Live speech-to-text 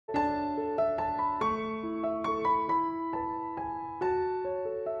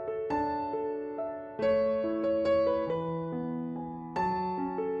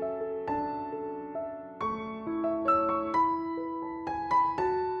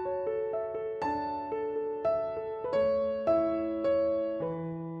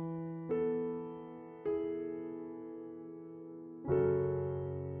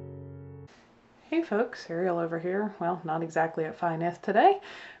Hey folks, Ariel over here. Well, not exactly at Fineth today,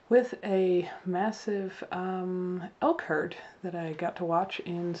 with a massive elk herd that I got to watch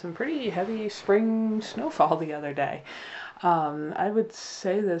in some pretty heavy spring snowfall the other day. I would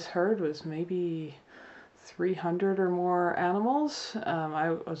say this herd was maybe 300 or more animals.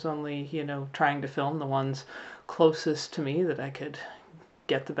 I was only, trying to film the ones closest to me that I could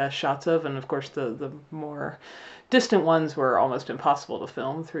get the best shots of, and of course the more distant ones were almost impossible to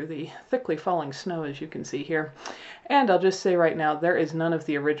film through the thickly falling snow, as you can see here. And I'll just say right now, there is none of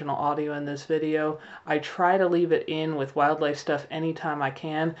the original audio in this video. I try to leave it in with wildlife stuff anytime I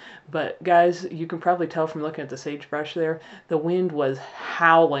can, but guys, you can probably tell from looking at the sagebrush there, the wind was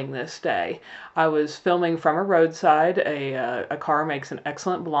howling this day. I was filming from a roadside. A car makes an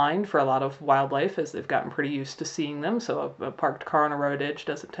excellent blind for a lot of wildlife, as they've gotten pretty used to seeing them, so a parked car on a road edge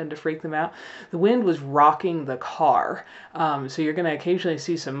doesn't tend to freak them out. The wind was rocking the car, so you're going to occasionally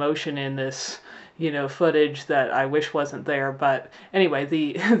see some motion in this footage that I wish wasn't there. But anyway,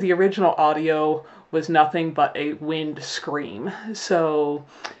 the original audio was nothing but a wind scream. So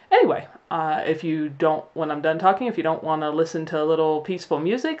anyway, if you don't, when I'm done talking, if you don't want to listen to a little peaceful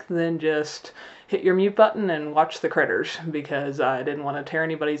music, then just hit your mute button and watch the critters, because I didn't want to tear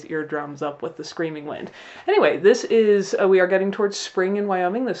anybody's eardrums up with the screaming wind. Anyway, this is, we are getting towards spring in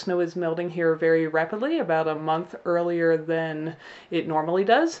Wyoming. The snow is melting here very rapidly, about a month earlier than it normally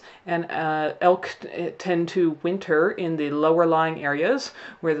does. And elk tend to winter in the lower lying areas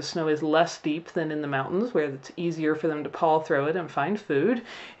where the snow is less deep than in the mountains, where it's easier for them to paw through it and find food.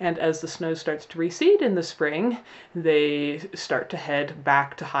 And as the snow starts to recede in the spring, they start to head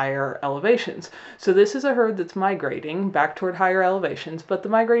back to higher elevations. So this is a herd that's migrating back toward higher elevations, but the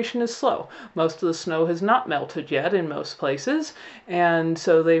migration is slow. Most of the snow has not melted yet in most places, and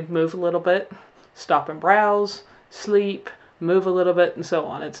so they move a little bit, stop and browse, sleep, move a little bit, and so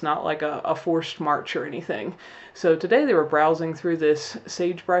on. It's not like a forced march or anything. So today they were browsing through this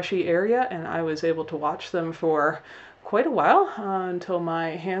sagebrushy area, and I was able to watch them for quite a while, until my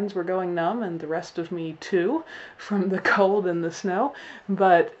hands were going numb, and the rest of me too, from the cold and the snow.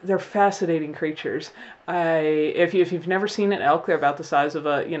 But they're fascinating creatures. If you've never seen an elk, they're about the size of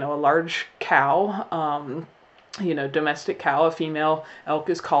a large cow. Domestic cow. A female elk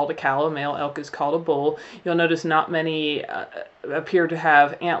is called a cow, a male elk is called a bull. You'll notice not many appear to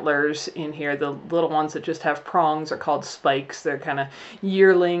have antlers in here. The little ones that just have prongs are called spikes. They're kind of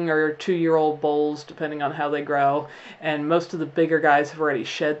yearling or 2-year-old bulls, depending on how they grow. And most of the bigger guys have already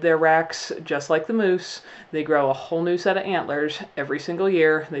shed their racks, just like the moose. They grow a whole new set of antlers every single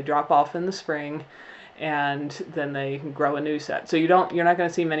year. They drop off in the spring, and then they grow a new set. So you're not going to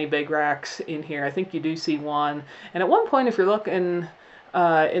see many big racks in here. I think you do see one. And at one point, if you're looking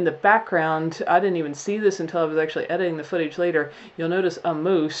in the background, I didn't even see this until I was actually editing the footage later, you'll notice a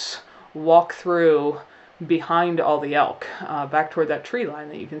moose walk through behind all the elk, back toward that tree line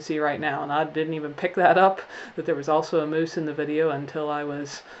that you can see right now. And I didn't even pick that up, that there was also a moose in the video, until I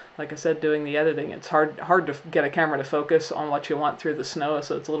was, like I said, doing the editing. It's hard to get a camera to focus on what you want through the snow,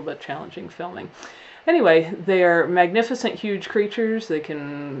 so it's a little bit challenging filming. Anyway, they're magnificent, huge creatures. They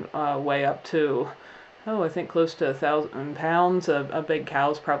can weigh up to, I think close to 1,000 pounds. A big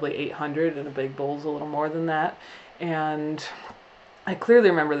cow's probably 800, and a big bull's a little more than that. And I clearly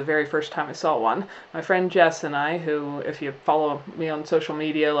remember the very first time I saw one. My friend Jess and I, who, if you follow me on social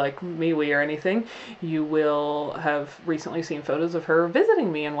media like MeWe or anything, you will have recently seen photos of her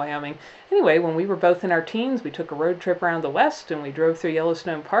visiting me in Wyoming. Anyway, when we were both in our teens, we took a road trip around the West, and we drove through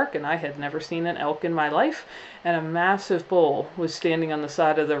Yellowstone Park, and I had never seen an elk in my life, and a massive bull was standing on the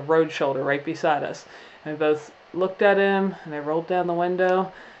side of the road shoulder right beside us. And we both looked at him, and I rolled down the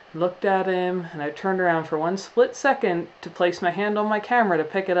window, looked at him, and I turned around for one split second to place my hand on my camera to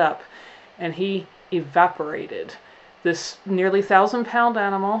pick it up, and he evaporated. This nearly 1,000-pound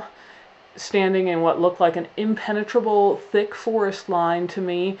animal, standing in what looked like an impenetrable thick forest line to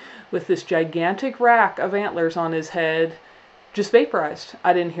me, with this gigantic rack of antlers on his head, just vaporized.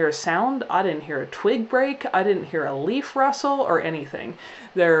 I didn't hear a sound. I didn't hear a twig break. I didn't hear a leaf rustle or anything.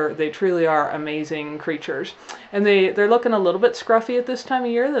 They truly are amazing creatures. And they're looking a little bit scruffy at this time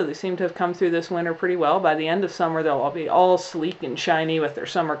of year, though they seem to have come through this winter pretty well. By the end of summer, they'll all be all sleek and shiny with their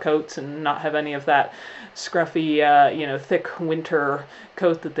summer coats, and not have any of that scruffy, thick winter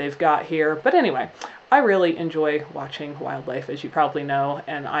coat that they've got here. But anyway, I really enjoy watching wildlife, as you probably know,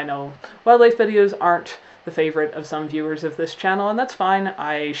 and I know wildlife videos aren't the favorite of some viewers of this channel, and that's fine.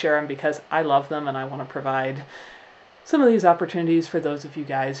 I share them because I love them, and I want to provide some of these opportunities for those of you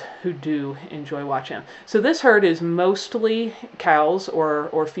guys who do enjoy watching. So this herd is mostly cows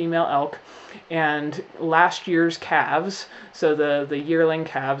or female elk, and last year's calves, so the yearling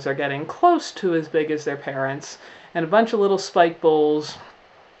calves are getting close to as big as their parents, and a bunch of little spike bulls,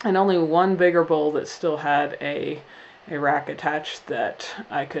 and only one bigger bull that still had a rack attached that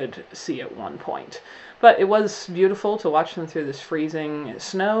I could see at one point. But it was beautiful to watch them through this freezing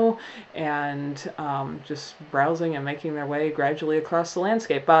snow and just browsing and making their way gradually across the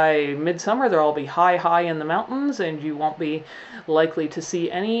landscape. By midsummer, they'll all be high in the mountains, and you won't be likely to see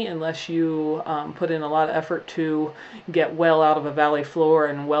any unless you put in a lot of effort to get well out of a valley floor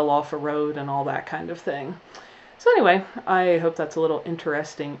and well off a road and all that kind of thing. So anyway, I hope that's a little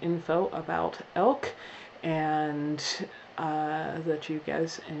interesting info about elk, and that you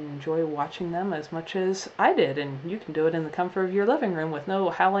guys enjoy watching them as much as I did. And you can do it in the comfort of your living room with no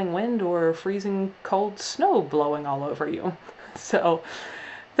howling wind or freezing cold snow blowing all over you. So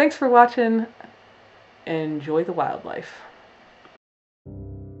thanks for watching. Enjoy the wildlife.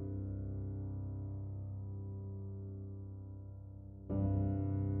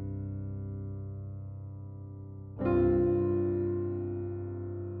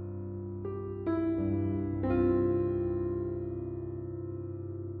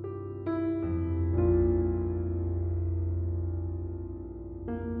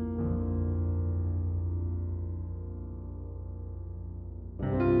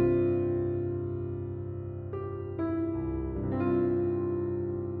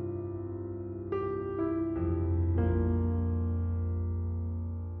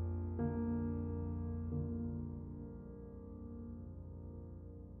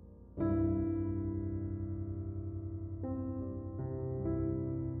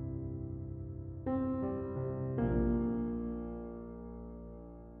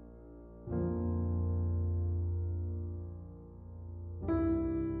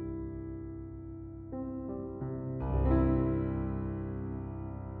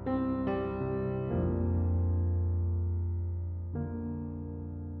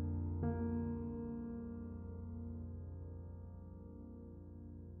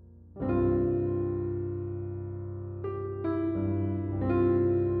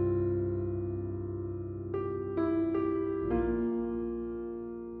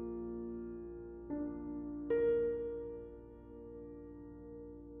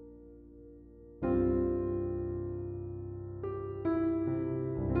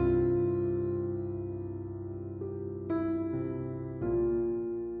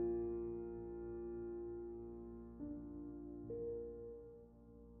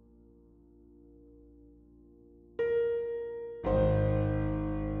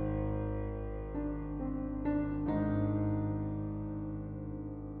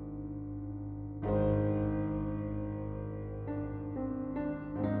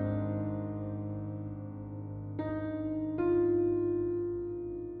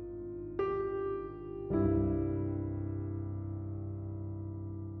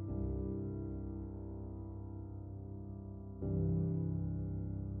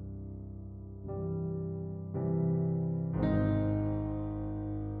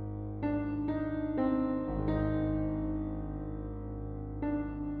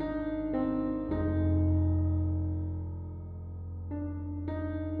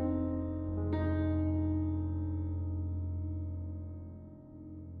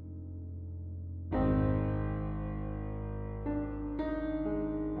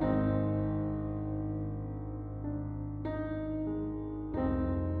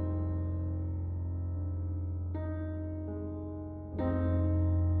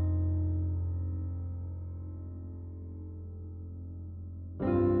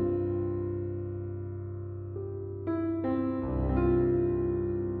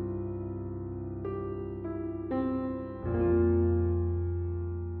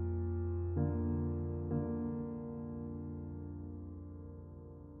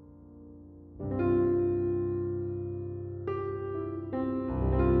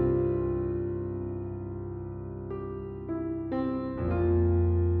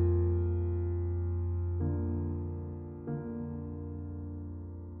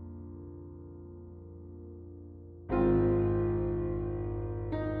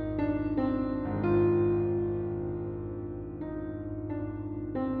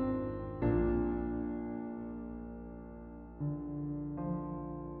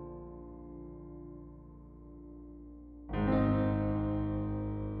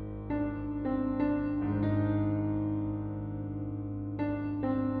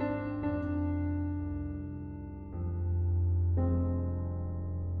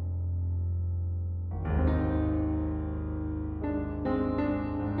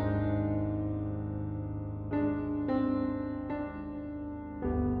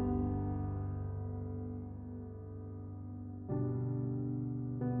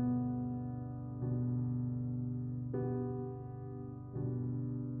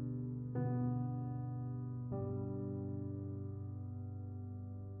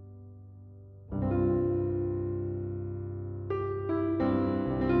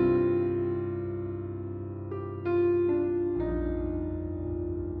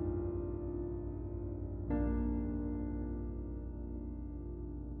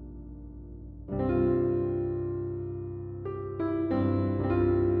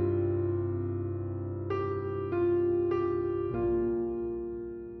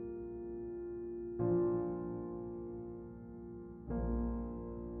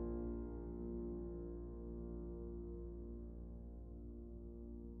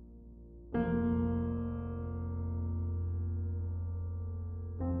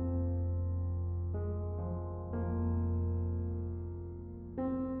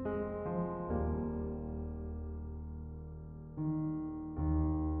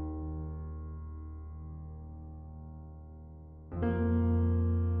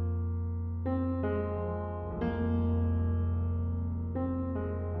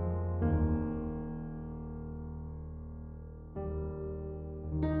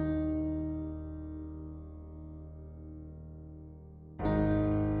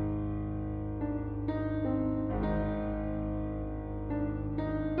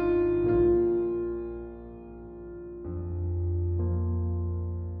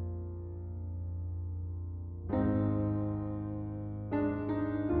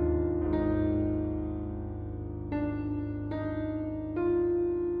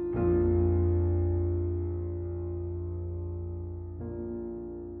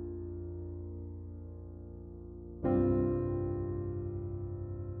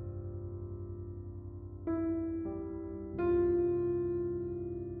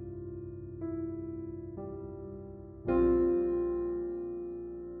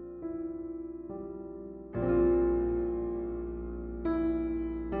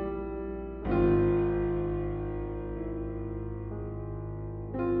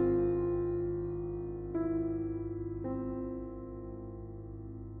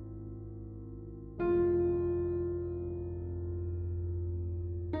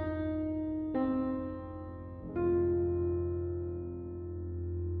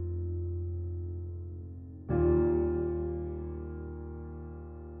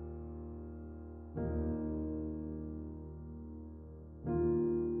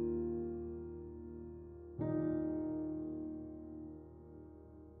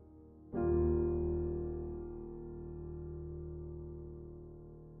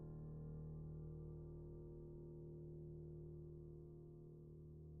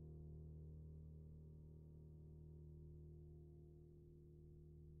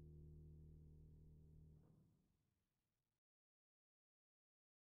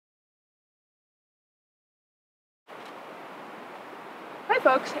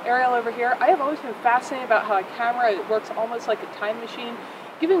 folks, Ariel over here. I have always been fascinated about how a camera works almost like a time machine,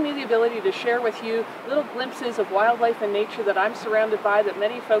 giving me the ability to share with you little glimpses of wildlife and nature that I'm surrounded by that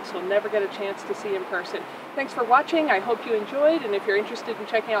many folks will never get a chance to see in person. Thanks for watching. I hope you enjoyed, and if you're interested in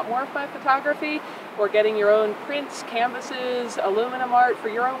checking out more of my photography or getting your own prints, canvases, aluminum art for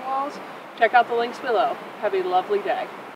your own walls, check out the links below. Have a lovely day.